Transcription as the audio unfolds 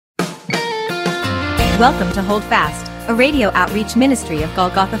Welcome to Hold Fast, a radio outreach ministry of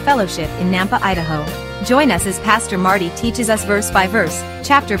Golgotha Fellowship in Nampa, Idaho. Join us as Pastor Marty teaches us verse by verse,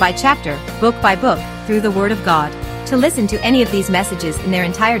 chapter by chapter, book by book, through the Word of God. To listen to any of these messages in their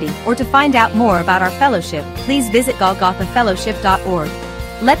entirety or to find out more about our fellowship, please visit golgothafellowship.org.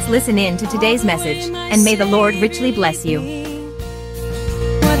 Let's listen in to today's message, and may the Lord richly bless you.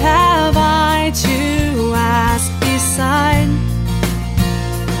 What have I to ask beside?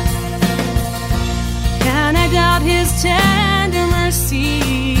 Can I doubt His tender mercy,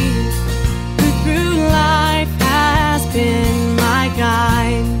 who through life has been my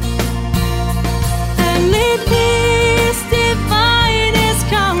guide? And lead peace divine His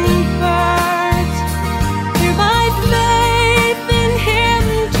comfort, through my faith in Him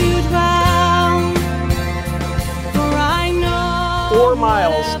to dwell. For I know 4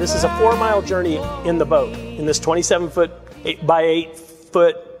 miles. This is a 4-mile journey in the boat, in this 27-foot by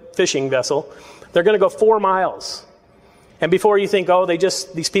 8-foot fishing vessel. They're going to go 4 miles. And before you think, oh,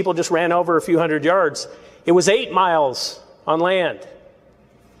 these people just ran over a few hundred yards, it was 8 miles on land.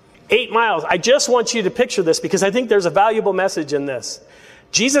 8 miles. I just want you to picture this because I think there's a valuable message in this.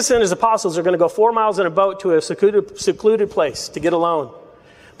 Jesus and His apostles are going to go 4 miles in a boat to a secluded place to get alone.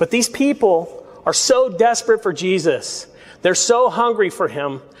 But these people are so desperate for Jesus. They're so hungry for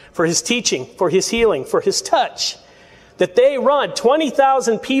Him, for His teaching, for His healing, for His touch, that they run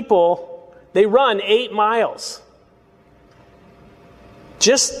 20,000 people. They run 8 miles.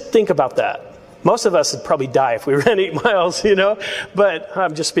 Just think about that. Most of us would probably die if we ran 8 miles, But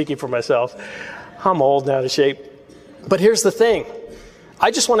I'm just speaking for myself. I'm old and out of shape. But here's the thing. I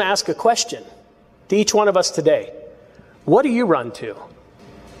just want to ask a question to each one of us today. What do you run to?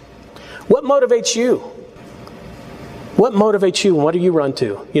 What motivates you? What motivates you and what do you run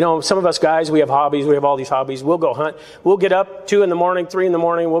to? Some of us guys, we have hobbies. We have all these hobbies. We'll go hunt. We'll get up 2 in the morning, 3 in the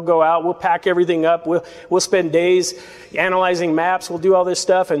morning. We'll go out. We'll pack everything up. We'll spend days analyzing maps. We'll do all this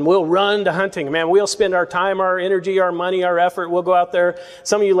stuff and we'll run to hunting. Man, we'll spend our time, our energy, our money, our effort. We'll go out there.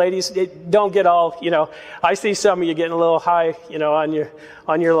 Some of you ladies don't get all, I see some of you getting a little high, on your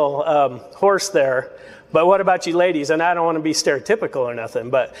little horse there. But what about you ladies? And I don't want to be stereotypical or nothing,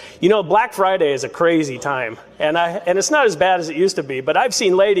 but Black Friday is a crazy time. And it's not as bad as it used to be, but I've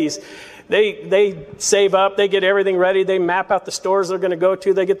seen ladies, they save up, they get everything ready, they map out the stores they're going to go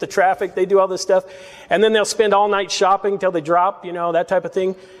to, they get the traffic, they do all this stuff, and then they'll spend all night shopping till they drop, that type of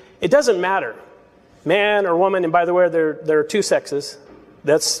thing. It doesn't matter. Man or woman, and by the way, there are 2 sexes.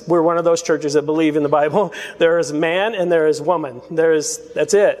 We're one of those churches that believe in the Bible. There is man and there is woman.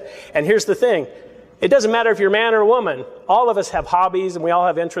 That's it. And here's the thing. It doesn't matter if you're a man or a woman. All of us have hobbies and we all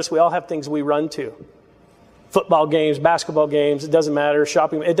have interests. We all have things we run to. Football games, basketball games, it doesn't matter.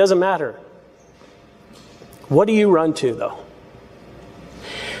 Shopping, it doesn't matter. What do you run to, though?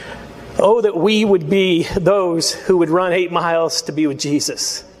 Oh, that we would be those who would run 8 miles to be with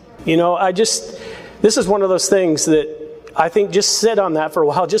Jesus. This is one of those things that I think just sit on that for a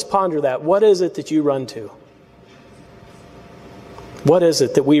while. Just ponder that. What is it that you run to? What is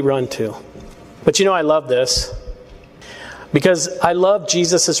it that we run to? But I love this because I love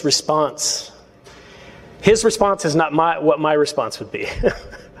Jesus' response. His response is not what my response would be.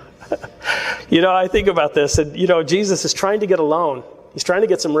 I think about this and, Jesus is trying to get alone. He's trying to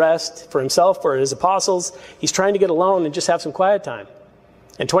get some rest for himself, for his apostles. He's trying to get alone and just have some quiet time.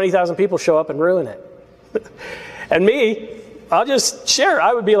 And 20,000 people show up and ruin it. And me, I'll just share.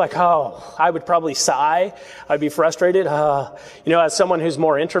 I would be like, I would probably sigh. I'd be frustrated. As someone who's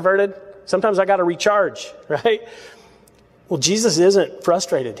more introverted, sometimes I got to recharge, right? Well, Jesus isn't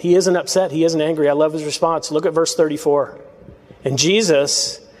frustrated. He isn't upset. He isn't angry. I love his response. Look at verse 34. And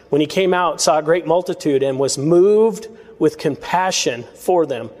Jesus, when he came out, saw a great multitude and was moved with compassion for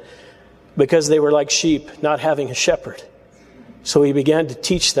them because they were like sheep, not having a shepherd. So he began to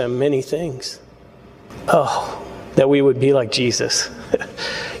teach them many things. Oh, that we would be like Jesus.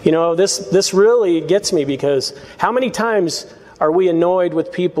 This really gets me because how many times are we annoyed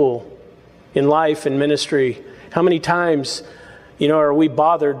with people in life and ministry? How many times, are we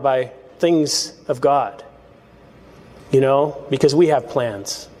bothered by things of God? Because we have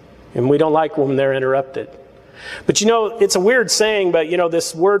plans and we don't like when they're interrupted. But it's a weird saying, but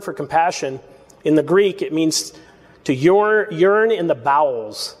this word for compassion in the Greek, it means to yearn in the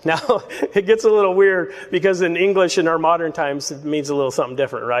bowels. Now, it gets a little weird because in English in our modern times, it means a little something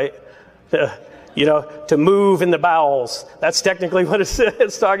different, right? To move in the bowels. That's technically what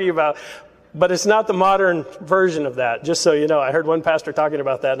it's talking about. But it's not the modern version of that, just so you know. I heard one pastor talking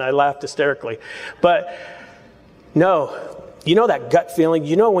about that, and I laughed hysterically. But no, that gut feeling,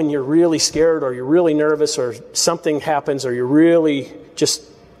 when you're really scared or you're really nervous or something happens or you're really just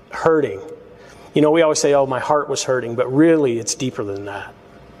hurting. You know, we always say, oh, my heart was hurting, but really it's deeper than that.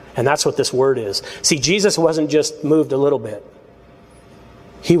 And that's what this word is. See, Jesus wasn't just moved a little bit.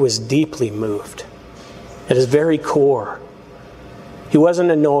 He was deeply moved at his very core. He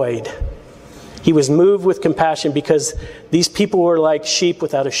wasn't annoyed. He was moved with compassion because these people were like sheep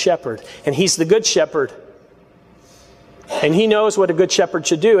without a shepherd. And he's the good shepherd. And he knows what a good shepherd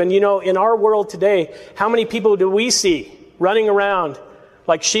should do. And you know, in our world today, how many people do we see running around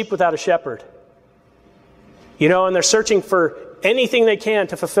like sheep without a shepherd? You know, and they're searching for anything they can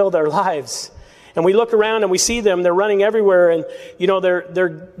to fulfill their lives. And we look around and we see them, they're running everywhere, and you know,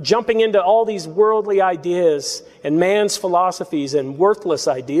 they're jumping into all these worldly ideas and man's philosophies and worthless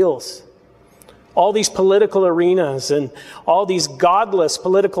ideals. All these political arenas and all these godless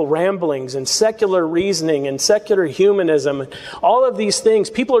political ramblings and secular reasoning and secular humanism. All of these things,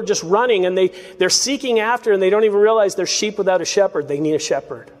 people are just running and they're seeking after, and they don't even realize they're sheep without a shepherd. They need a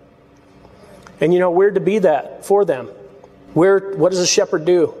shepherd. And you know, we're to be that for them. What does a shepherd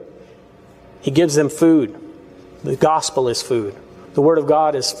do? He gives them food. The gospel is food. The word of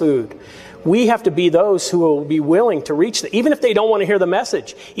God is food. We have to be those who will be willing to reach them, even if they don't want to hear the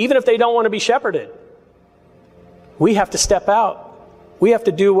message, even if they don't want to be shepherded. We have to step out. We have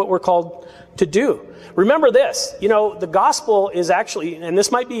to do what we're called to do. Remember this, you know, the gospel is actually, and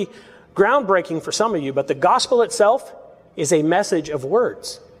this might be groundbreaking for some of you, but the gospel itself is a message of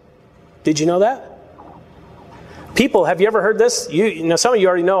words. Did you know that? People, have you ever heard this? You know, some of you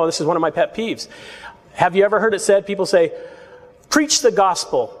already know this is one of my pet peeves. Have you ever heard it said, people say, preach the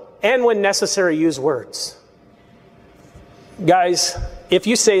gospel, and when necessary, use words. Guys, if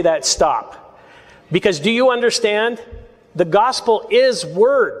you say that, stop. Because do you understand? The gospel is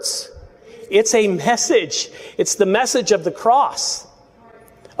words. It's a message. It's the message of the cross,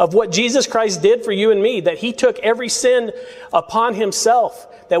 of what Jesus Christ did for you and me, that he took every sin upon himself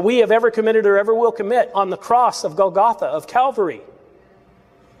that we have ever committed or ever will commit on the cross of Golgotha, of Calvary.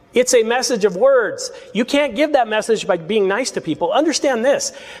 It's a message of words. You can't give that message by being nice to people. Understand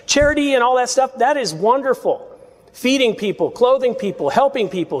this. Charity and all that stuff, that is wonderful. Feeding people, clothing people, helping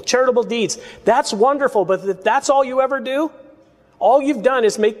people, charitable deeds, that's wonderful. But if that's all you ever do, all you've done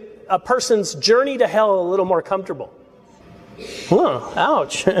is make a person's journey to hell a little more comfortable.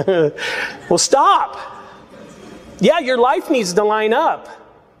 Ouch. Well, stop. Yeah, your life needs to line up.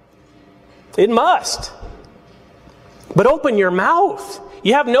 It must. But open your mouth.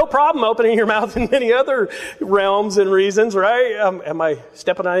 You have no problem opening your mouth in many other realms and reasons, right? Am I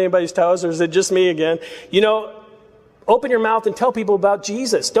stepping on anybody's toes, or is it just me again? You know, open your mouth and tell people about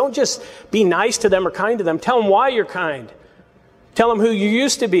Jesus. Don't just be nice to them or kind to them. Tell them why you're kind. Tell them who you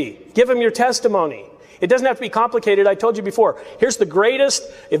used to be. Give them your testimony. It doesn't have to be complicated. I told you before. Here's the greatest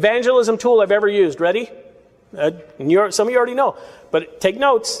evangelism tool I've ever used. Ready? Some of you already know, but take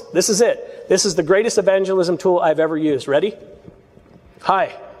notes. This is it. This is the greatest evangelism tool I've ever used. Ready?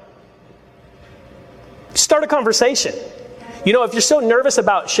 Hi. Start a conversation. You know, if you're so nervous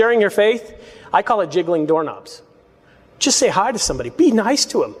about sharing your faith, I call it jiggling doorknobs. Just say hi to somebody. Be nice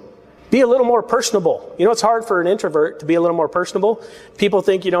to them. Be a little more personable. You know, it's hard for an introvert to be a little more personable. People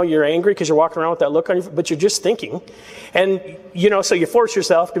think, you know, you're angry because you're walking around with that look on your face, but you're just thinking. And, you know, so you force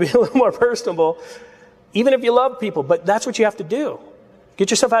yourself to be a little more personable. Even if you love people, but that's what you have to do. Get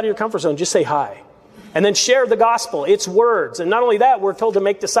yourself out of your comfort zone. Just say hi. And then share the gospel. It's words. And not only that, we're told to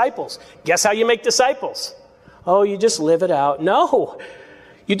make disciples. Guess how you make disciples? Oh, you just live it out. No.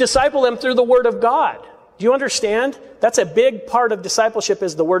 You disciple them through the word of God. Do you understand? That's a big part of discipleship,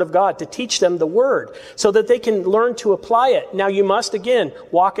 is the word of God, to teach them the word so that they can learn to apply it. Now you must, again,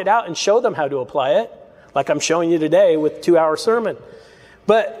 walk it out and show them how to apply it, like I'm showing you today with 2-hour sermon.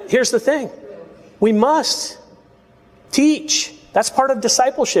 But here's the thing. We must teach. That's part of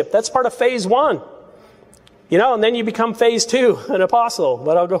discipleship. That's part of phase 1. You know, and then you become phase 2, an apostle.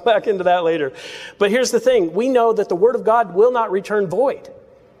 But I'll go back into that later. But here's the thing. We know that the word of God will not return void.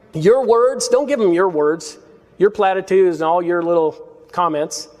 Your words, don't give them your words, your platitudes and all your little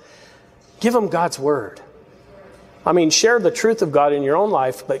comments. Give them God's word. I mean, share the truth of God in your own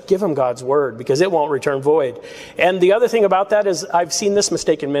life, but give them God's word, because it won't return void. And the other thing about that is, I've seen this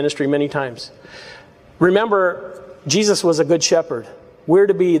mistake in ministry many times. Remember, Jesus was a good shepherd. We're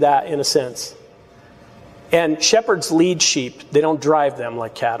to be that in a sense. And shepherds lead sheep. They don't drive them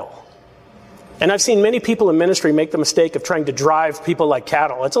like cattle. And I've seen many people in ministry make the mistake of trying to drive people like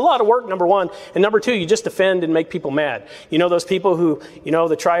cattle. It's a lot of work, number one. And number two, you just offend and make people mad. You know those people who, you know,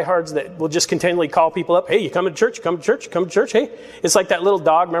 the tryhards that will just continually call people up. Hey, you come to church, you come to church, you come to church. Hey, it's like that little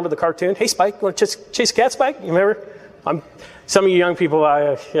dog. Remember the cartoon? Hey, Spike, you want to chase a cat, Spike? You remember? Some of you young people,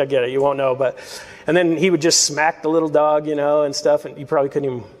 I get it. You won't know. And And then he would just smack the little dog, and stuff. And you probably couldn't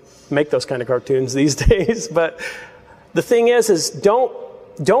even make those kind of cartoons these days. But the thing is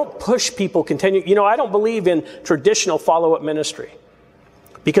don't push people continue. I don't believe in traditional follow-up ministry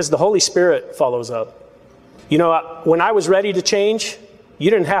because the Holy Spirit follows up. When I was ready to change, you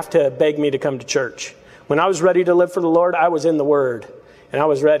didn't have to beg me to come to church. When I was ready to live for the Lord, I was in the Word and I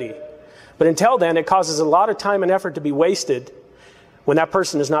was ready. But until then, it causes a lot of time and effort to be wasted when that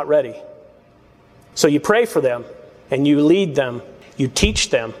person is not ready. So you pray for them and you lead them, you teach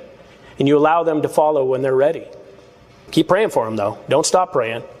them, and you allow them to follow when they're ready. Keep praying for them, though. Don't stop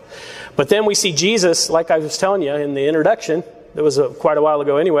praying. But then we see Jesus, like I was telling you in the introduction. It was quite a while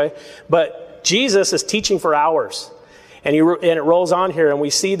ago anyway. But Jesus is teaching for hours. And it rolls on here, and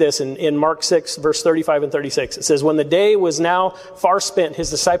we see this in Mark 6, verse 35 and 36. It says, when the day was now far spent, his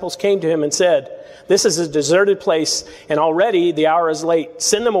disciples came to him and said, this is a deserted place, and already the hour is late.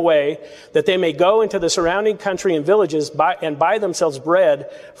 Send them away, that they may go into the surrounding country and villages and buy themselves bread,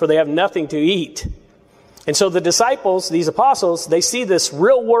 for they have nothing to eat. And so the disciples, these apostles, they see this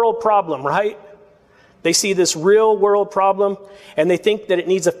real world problem, right? They see this real world problem, and they think that it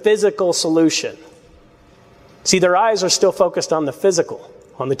needs a physical solution. See, their eyes are still focused on the physical,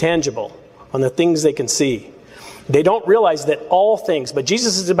 on the tangible, on the things they can see. They don't realize that all things, but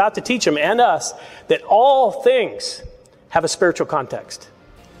Jesus is about to teach them and us that all things have a spiritual context.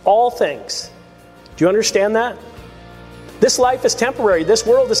 All things. Do you understand that? This life is temporary. This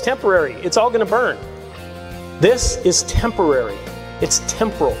world is temporary. It's all going to burn. This is temporary. It's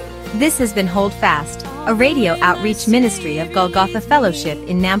temporal. This has been Hold Fast, a radio outreach ministry of Golgotha Fellowship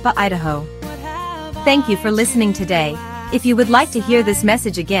in Nampa, Idaho. Thank you for listening today. If you would like to hear this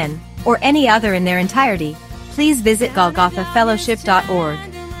message again, or any other in their entirety, please visit golgothafellowship.org.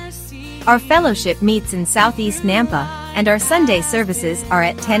 Our fellowship meets in Southeast Nampa, and our Sunday services are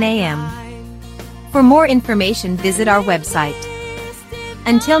at 10 a.m. For more information, visit our website.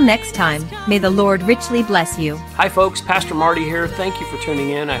 Until next time, may the Lord richly bless you. Hi folks, Pastor Marty here. Thank you for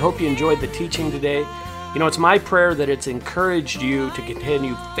tuning in. I hope you enjoyed the teaching today. It's my prayer that it's encouraged you to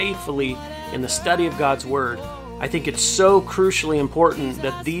continue faithfully in the study of God's Word. I think it's so crucially important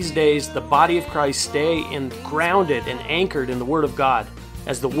that these days the body of Christ stay grounded and anchored in the Word of God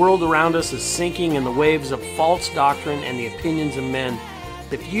as the world around us is sinking in the waves of false doctrine and the opinions of men.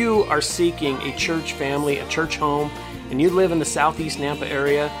 If you are seeking a church family, a church home, and you live in the Southeast Nampa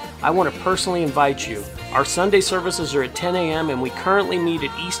area, I want to personally invite you. Our Sunday services are at 10 a.m. and we currently meet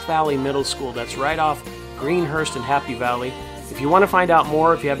at East Valley Middle School. That's right off Greenhurst and Happy Valley. If you want to find out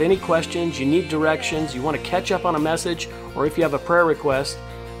more, if you have any questions, you need directions, you want to catch up on a message, or if you have a prayer request,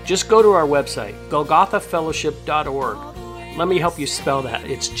 just go to our website, golgothafellowship.org. Let me help you spell that.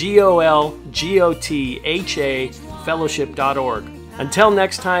 It's GOLGOTHA fellowship.org. Until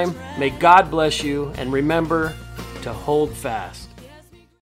next time, may God bless you, and remember to hold fast.